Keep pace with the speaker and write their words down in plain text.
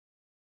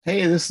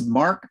Hey, this is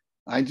Mark.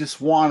 I just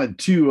wanted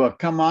to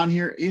come on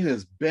here. It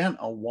has been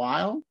a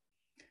while.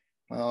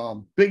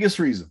 Biggest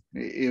reason,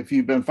 if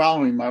you've been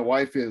following, my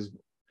wife is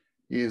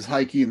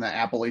hiking the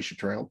Appalachian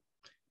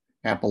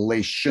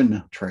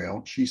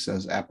Trail. She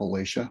says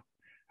Appalachia.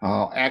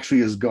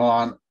 Actually, has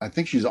gone. I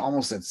think she's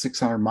almost at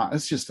 600 miles.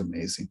 It's just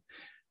amazing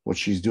what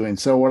she's doing.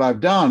 So what I've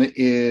done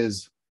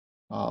is,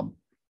 um,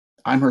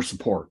 I'm her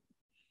support.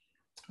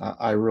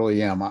 I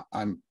really am.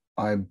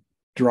 I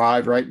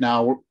drive right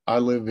now. I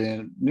live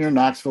in near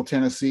Knoxville,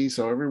 Tennessee.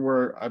 So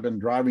everywhere I've been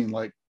driving,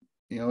 like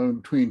in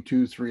between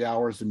 2-3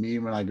 hours to meet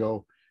when I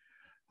go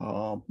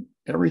uh,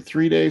 every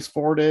 3 days,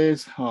 4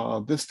 days.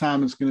 This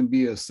time it's going to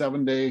be a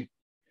 7 day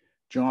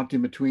jaunt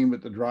in between,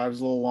 but the drive's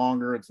a little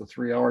longer. It's a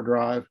 3 hour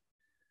drive.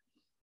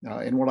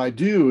 And what I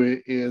do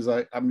is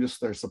I'm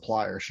just their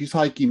supplier. She's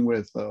hiking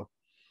with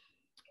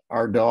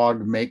our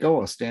dog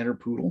Mako, a standard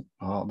poodle.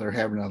 They're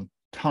having a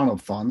ton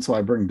of fun. So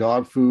I bring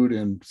dog food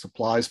and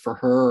supplies for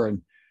her,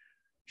 and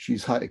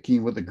she's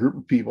hiking with a group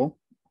of people.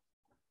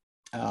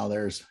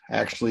 There's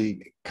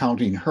actually,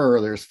 counting her,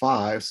 there's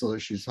five. So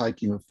she's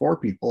hiking with four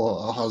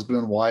people, a husband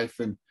and wife,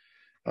 and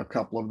a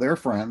couple of their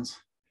friends.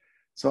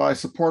 So I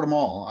support them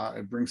all.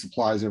 I bring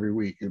supplies every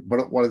week.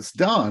 But what it's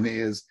done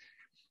is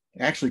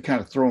actually kind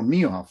of thrown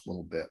me off a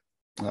little bit.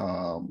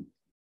 Um,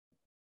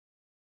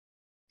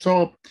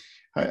 so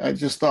I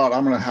just thought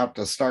I'm going to have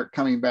to start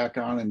coming back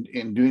on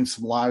and doing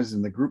some lives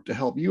in the group to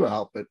help you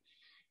out. But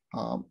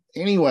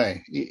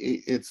anyway,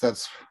 it's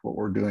that's what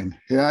we're doing.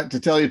 Yeah, to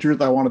tell you the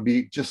truth, I want to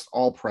be just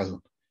all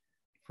present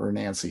for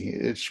Nancy.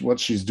 It's what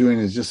she's doing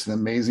is just an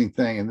amazing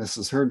thing, and this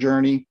is her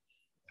journey.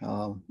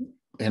 Um,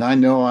 and I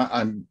know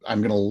I'm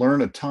going to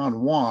learn a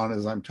ton. One,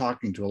 as I'm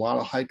talking to a lot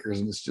of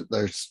hikers, and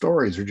their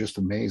stories are just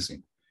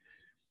amazing.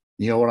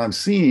 What I'm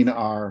seeing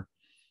are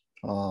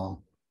uh,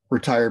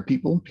 retired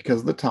people because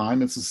of the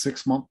time. It's a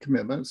 6 month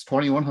commitment. It's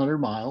 2,100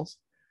 miles.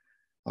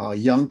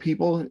 Young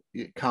people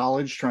at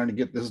college trying to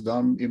get this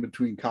done in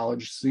between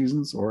college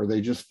seasons, or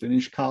they just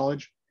finished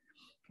college,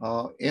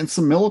 and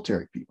some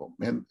military people.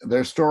 And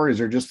their stories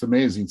are just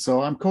amazing.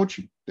 So I'm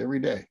coaching every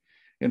day.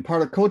 And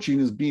part of coaching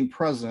is being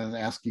present and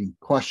asking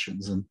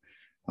questions. And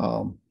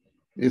um,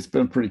 it's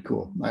been pretty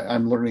cool.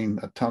 I'm learning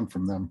a ton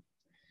from them.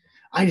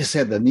 I just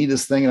had the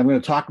neatest thing, and I'm going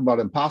to talk about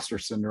imposter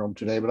syndrome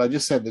today, but I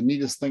just had the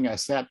neatest thing. I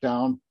sat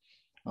down,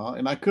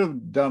 and I could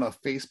have done a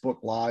Facebook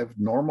Live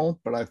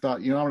normal, but I thought,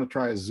 I'm going to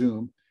try a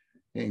Zoom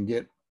and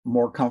get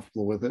more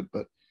comfortable with it.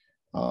 But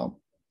um,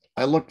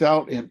 I looked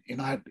out, and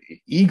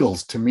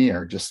eagles to me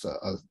are just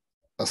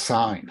a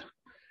sign.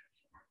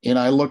 And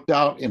I looked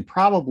out, and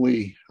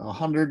probably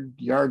 100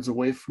 yards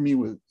away from me,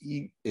 with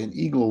an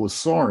eagle was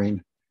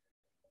soaring,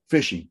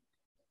 fishing,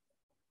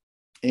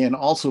 and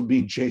also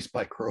being chased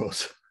by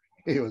crows.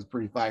 It was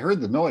pretty fun. I heard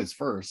the noise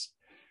first.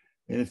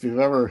 And if you've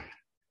ever,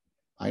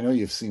 I know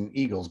you've seen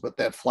eagles, but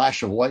that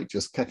flash of light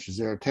just catches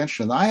their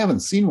attention. I haven't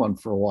seen one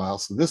for a while.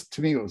 So this,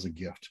 to me, it was a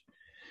gift.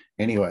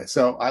 Anyway,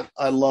 so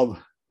I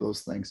love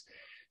those things.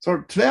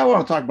 So today I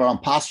want to talk about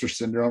imposter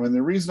syndrome. And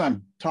the reason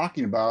I'm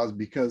talking about it is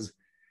because,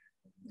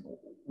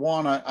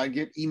 one, I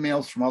get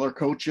emails from other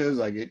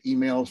coaches, I get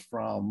emails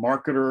from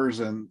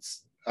marketers, and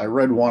I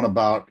read one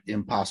about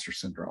imposter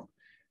syndrome.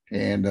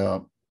 And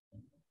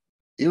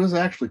it was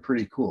actually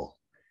pretty cool.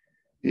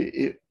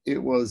 It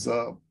was,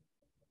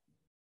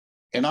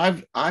 and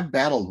I've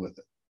battled with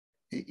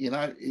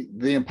it.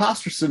 The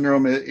imposter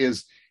syndrome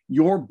is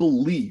your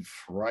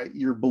belief, right?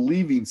 You're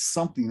believing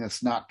something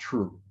that's not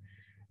true.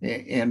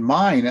 And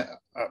mine,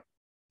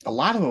 a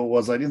lot of it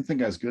was I didn't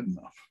think I was good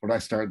enough when I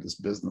started this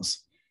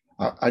business.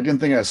 I didn't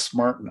think I was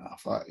smart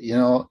enough.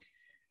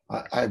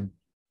 I've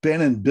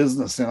been in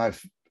business, and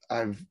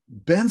I've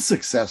been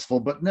successful,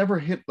 but never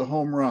hit the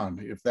home run,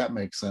 if that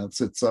makes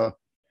sense.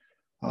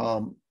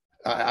 Um,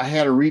 I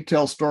had a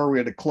retail store. We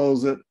had to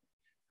close it.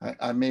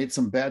 I made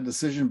some bad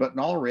decisions, but in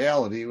all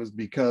reality, it was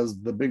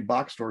because the big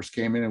box stores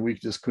came in and we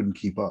just couldn't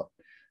keep up.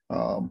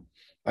 Um,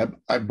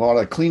 I bought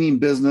a cleaning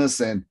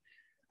business, and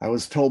I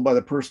was told by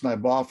the person I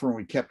bought from,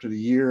 we kept it a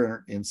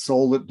year and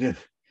sold it.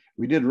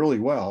 We did really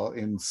well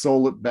and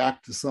sold it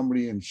back to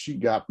somebody, and she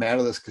got mad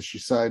at us because she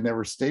said I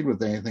never stayed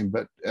with anything.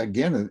 But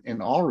again, in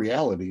all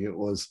reality, it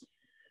was,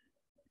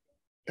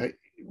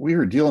 we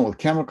were dealing with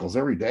chemicals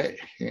every day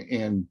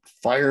and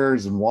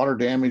fires and water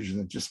damage, and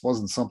it just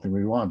wasn't something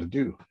we wanted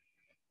to do.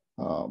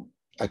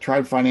 I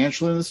tried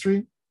financial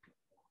industry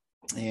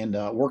and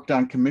worked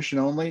on commission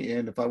only.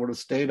 And if I would have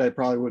stayed, I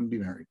probably wouldn't be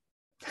married.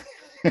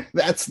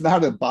 That's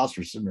not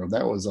imposter syndrome.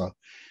 That was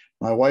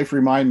my wife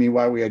reminded me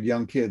why we had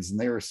young kids, and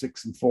they were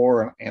 6 and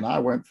 4, and I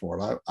went for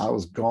it. I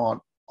was gone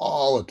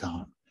all the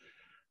time,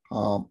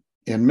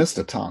 and missed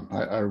a ton.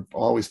 I've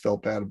always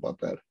felt bad about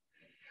that.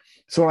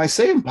 So when I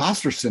say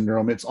imposter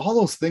syndrome, it's all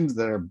those things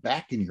that are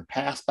back in your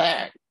past,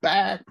 back,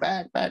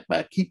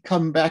 keep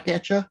coming back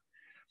at you,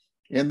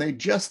 and they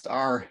just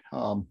are.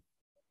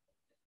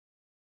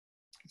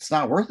 It's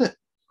not worth it.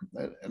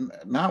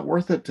 Not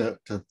worth it to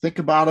think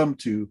about them,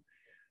 to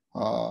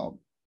uh,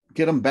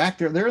 get them back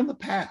there. They're in the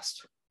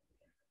past.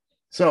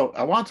 So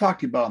I want to talk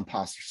to you about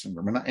imposter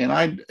syndrome, and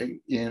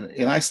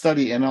I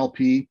study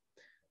NLP.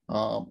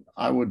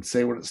 I would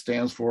say what it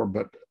stands for,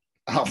 but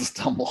I'll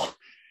stumble.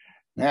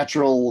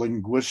 Natural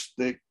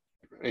linguistic.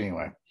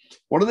 Anyway,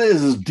 what it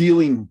is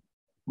dealing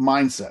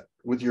mindset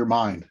with your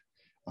mind.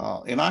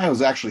 And I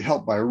was actually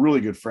helped by a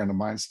really good friend of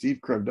mine, Steve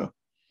Krivda.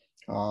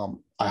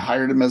 I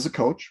hired him as a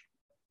coach,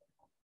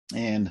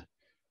 and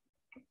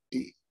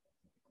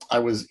I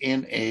was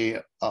in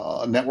a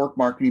network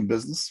marketing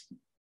business,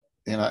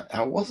 and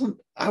I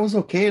was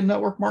okay in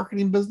network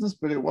marketing business,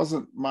 but it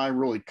wasn't my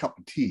really cup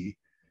of tea.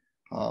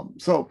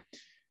 So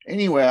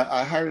anyway,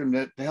 I hired him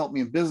to help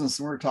me in business,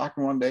 and we were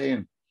talking one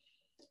day,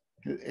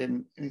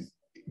 and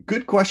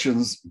good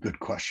questions, good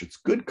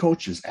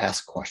coaches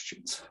ask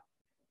questions.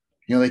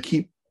 They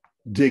keep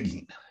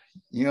digging.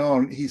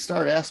 And he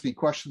started asking me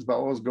questions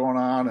about what was going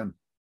on,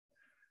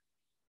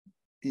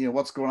 and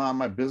what's going on in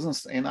my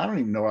business. And I don't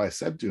even know what I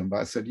said to him, but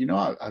I said,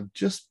 I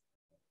just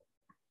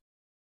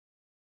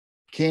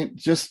can't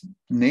just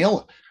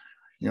nail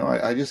it.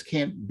 I just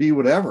can't be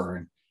whatever.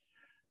 And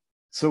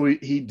so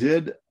he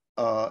did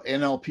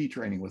NLP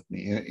training with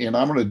me, and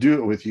I'm going to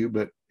do it with you,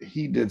 but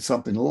he did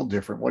something a little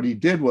different. What he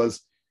did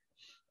was,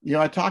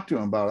 I talked to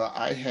him about it.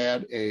 I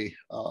had an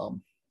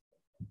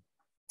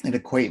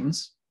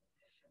acquaintance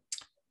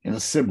and a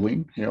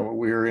sibling.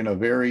 We were in a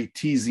very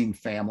teasing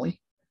family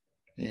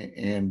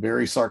and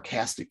very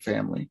sarcastic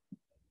family.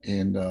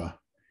 And I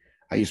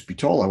used to be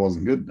told I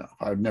wasn't good enough.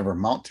 I would never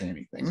amount to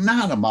anything.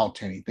 Not amount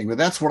to anything, but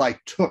that's what I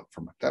took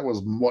from it. That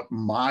was what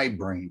my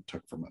brain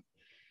took from it.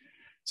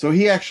 So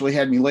he actually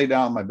had me lay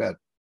down on my bed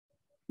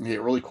and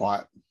get really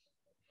quiet.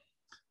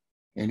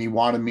 And he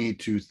wanted me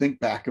to think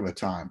back of a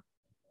time,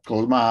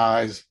 close my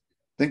eyes,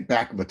 think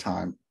back of a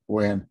time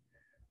when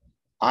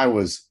I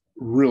was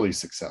really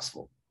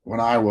successful, when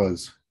I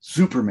was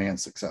Superman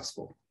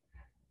successful,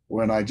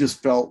 when I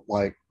just felt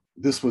like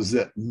this was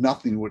it.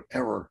 Nothing would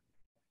ever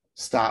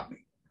stop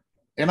me.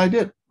 And I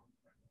did.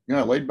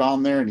 I laid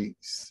down there, and he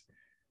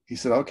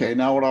said, okay,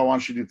 now what I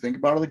want you to do, think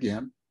about it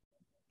again.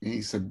 And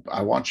he said,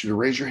 I want you to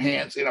raise your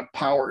hands in a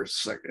power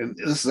second. And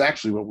this is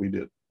actually what we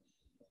did.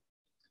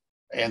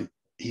 And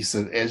he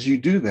said, as you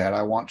do that,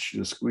 I want you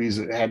to squeeze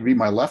it. It had to be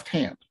my left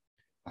hand.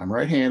 I'm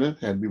right-handed.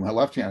 It had to be my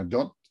left hand.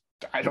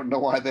 I don't know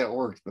why that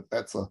works, but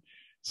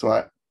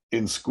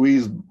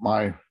squeeze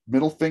my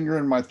middle finger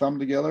and my thumb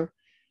together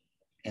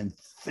and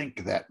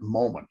think that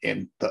moment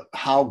and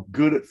how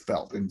good it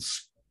felt and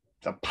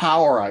the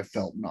power I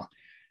felt.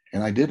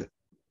 And I did it.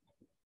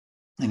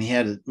 And he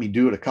had me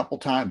do it a couple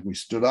times. We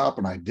stood up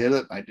and I did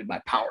it. I did my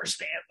power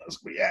stand.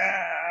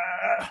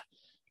 Yeah.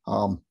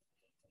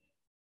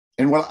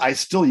 And what I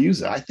still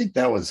use it. I think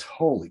that was,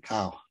 holy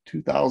cow,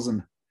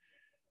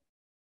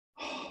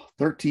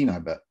 2013, I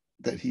bet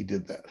that he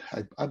did that.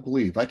 I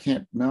believe. I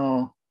can't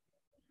know.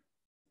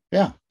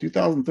 Yeah,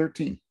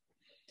 2013.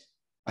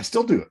 I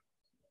still do it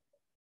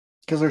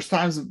because there's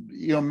times,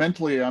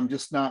 mentally I'm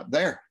just not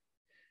there.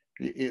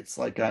 It's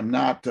like I'm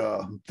not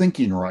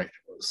thinking right.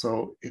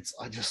 So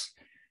I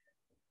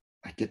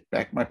get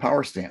back my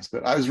power stance.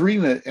 But I was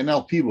reading an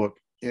NLP book,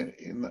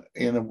 and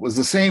it was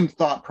the same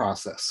thought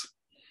process,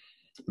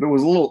 but it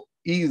was a little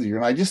easier.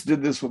 And I just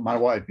did this with my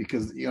wife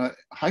because,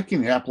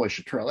 hiking the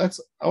Appalachian Trail, that's,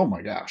 oh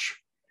my gosh.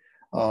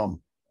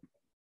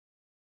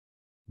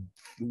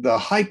 The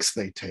hikes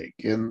they take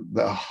and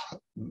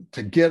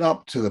to get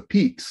up to the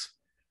peaks,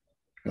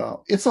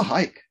 it's a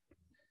hike.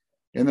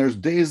 And there's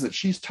days that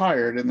she's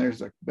tired, and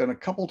there's been a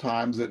couple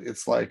times that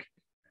it's like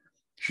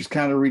she's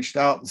kind of reached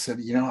out and said,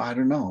 I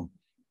don't know.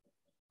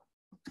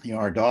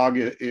 Our dog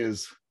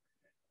is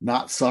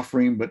not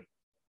suffering, but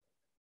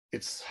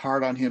it's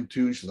hard on him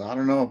too. She says, I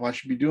don't know if I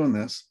should be doing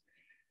this.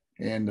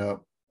 And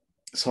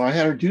so I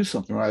had her do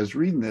something. When I was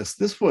reading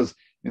this was,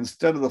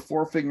 instead of the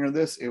forefinger of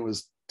this, it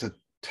was to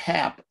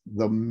tap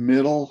the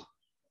middle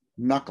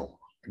knuckle.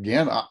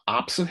 Again,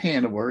 opposite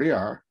hand of where you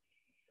are,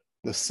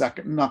 the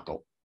second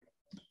knuckle.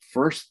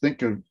 First,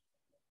 think of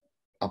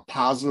a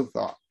positive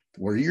thought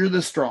where you're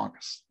the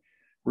strongest,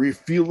 where you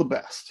feel the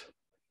best,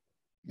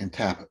 and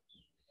tap it.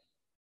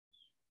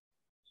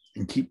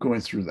 And keep going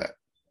through that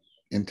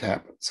and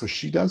tap it. So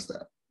she does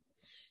that.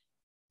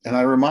 And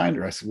I remind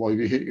her, I said, well,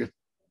 you hit your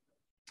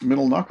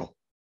middle knuckle.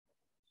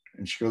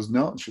 And she goes,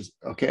 no. And she says,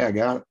 okay, I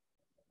got it.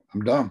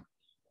 I'm done.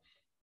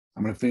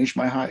 I'm going to finish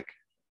my hike.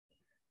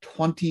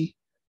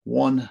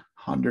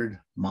 2,100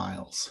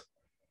 miles.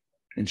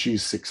 And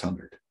she's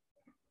 600.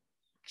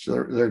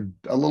 So they're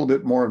a little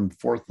bit more than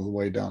fourth of the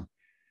way done.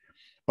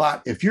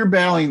 But if you're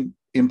battling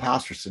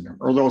imposter syndrome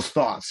or those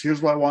thoughts,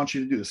 here's what I want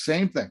you to do. The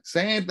same thing,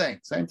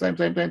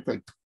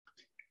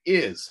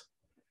 is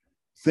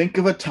think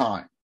of a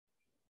time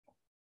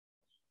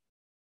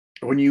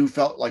when you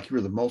felt like you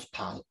were the most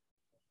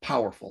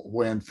powerful,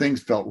 when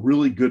things felt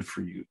really good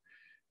for you,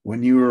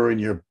 when you were in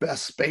your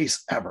best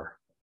space ever.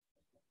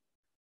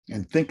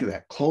 And think of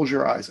that. Close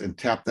your eyes and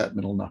tap that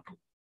middle knuckle.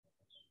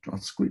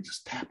 Don't squeeze,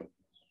 just tap it.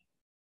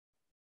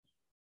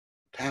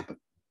 Tap it.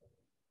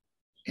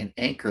 And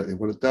anchor it.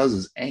 What it does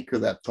is anchor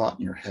that thought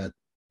in your head.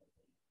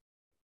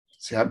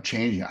 See, I'm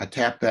changing. I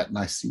tap that and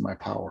I see my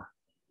power.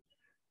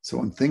 So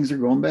when things are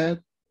going bad,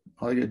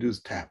 all you got to do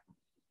is tap.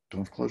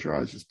 Don't close your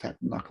eyes, just tap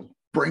the knuckle.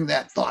 Bring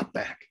that thought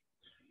back.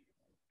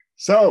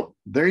 So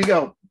there you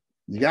go.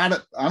 You got it.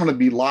 I'm going to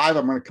be live.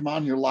 I'm going to come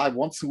on here live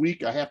once a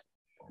week.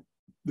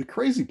 The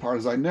crazy part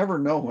is I never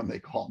know when they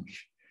call me.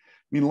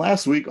 I mean,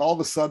 last week, all of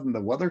a sudden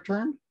the weather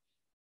turned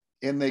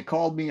and they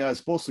called me. I was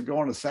supposed to go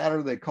on a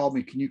Saturday. They called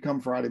me, can you come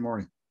Friday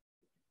morning?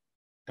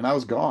 And I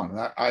was gone.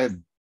 I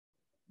had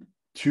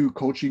 2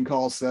 coaching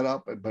calls set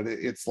up, but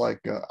it's like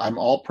I'm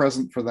all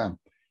present for them.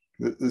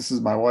 This is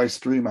my wife's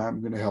dream.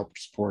 I'm going to help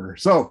support her.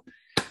 So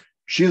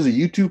she has a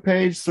YouTube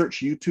page.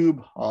 Search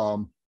YouTube,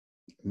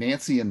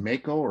 Nancy and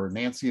Mako, or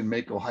Nancy and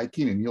Mako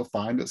Hiking, and you'll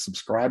find it.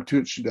 Subscribe to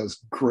it. She does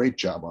a great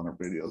job on her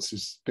videos.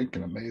 She's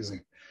thinking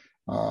amazing.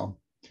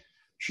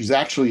 She's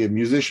actually a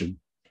musician.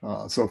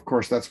 So of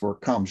course that's where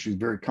it comes. She's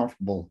very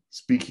comfortable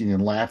speaking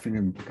and laughing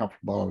and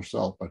comfortable about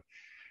herself. But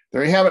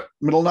there you have it.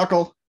 Middle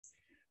knuckle.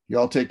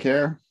 Y'all take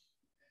care.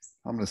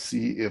 I'm going to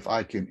see if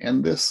I can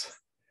end this.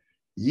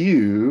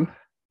 We'll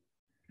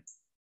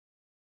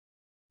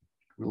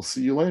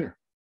see you later.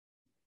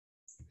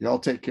 Y'all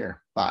take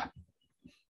care. Bye.